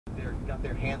They got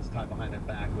their hands tied behind their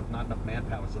back with not enough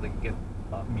manpower so they can get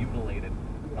mutilated.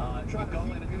 You go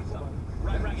in and do something.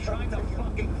 Right, trying to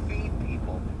fucking feed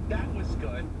people. That was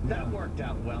good. That worked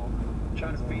out well.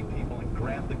 Trying to feed people and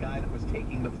grab the guy that was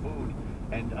taking the food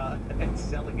and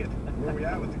selling it. Where are we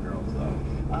at with the girls, though?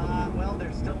 Well,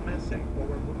 they're still missing. Well,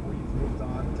 we've moved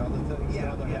on to other things,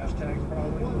 Yeah, other yeah. hashtags,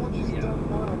 probably. Well, what you Yeah. done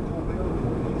on Colbert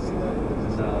Report? Did you see that?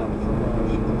 This is No.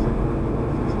 she looks like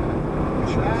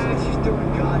She's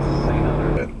doing God's thing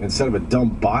on her. Instead of a dumb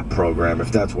bot program,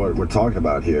 if that's what we're talking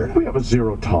about here. We have a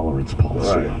zero tolerance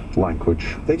policy. Right. Language.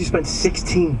 They just spent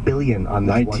 $16 billion on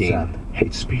this 19. WhatsApp.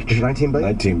 Hate Is speech. it 19 billion?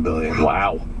 19 billion.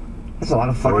 Wow. That's a lot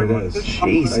of fun. There it is.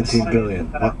 Jesus. 19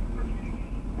 billion.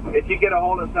 If you get a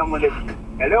hold of someone that's,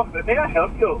 hello, may I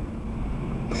help you?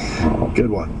 Good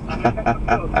one.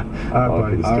 Oh,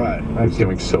 buddy. he's All doing, right. he's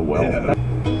doing so well. Yeah.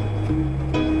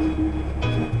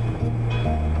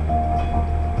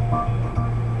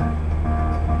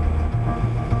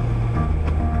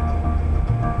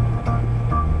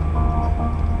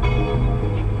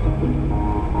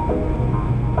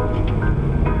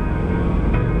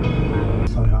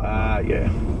 Yeah.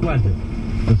 Pleasure.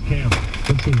 It's Cam.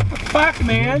 Let's see. Fuck,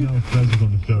 man. No presence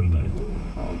on the show tonight.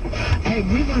 Hey,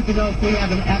 we want to know if we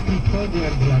have an active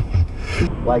program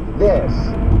director. Like this,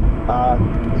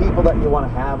 people that you want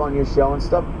to have on your show and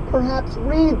stuff, perhaps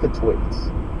read the tweets.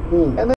 And then